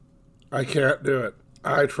I can't do it.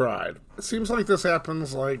 I tried. It seems like this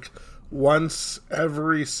happens like once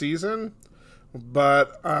every season,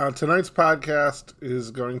 but tonight's podcast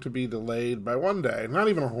is going to be delayed by one day, not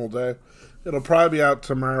even a whole day. It'll probably be out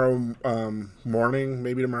tomorrow morning,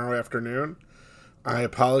 maybe tomorrow afternoon. I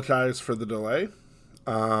apologize for the delay.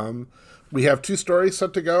 We have two stories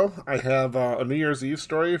set to go. I have a New Year's Eve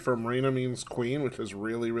story from Raina Means Queen, which is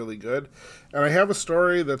really, really good. And I have a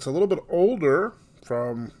story that's a little bit older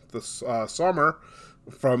from this summer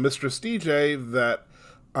from Mistress DJ that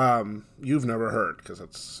you've never heard because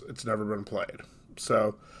it's never been played.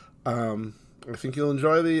 So I think you'll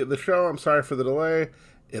enjoy the show. I'm sorry for the delay.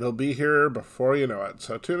 It'll be here before you know it.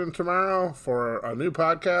 So tune in tomorrow for a new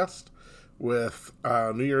podcast with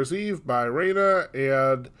New Year's Eve by Raina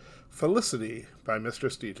and Felicity by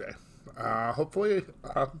Mistress DJ. Hopefully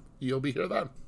you'll be here then.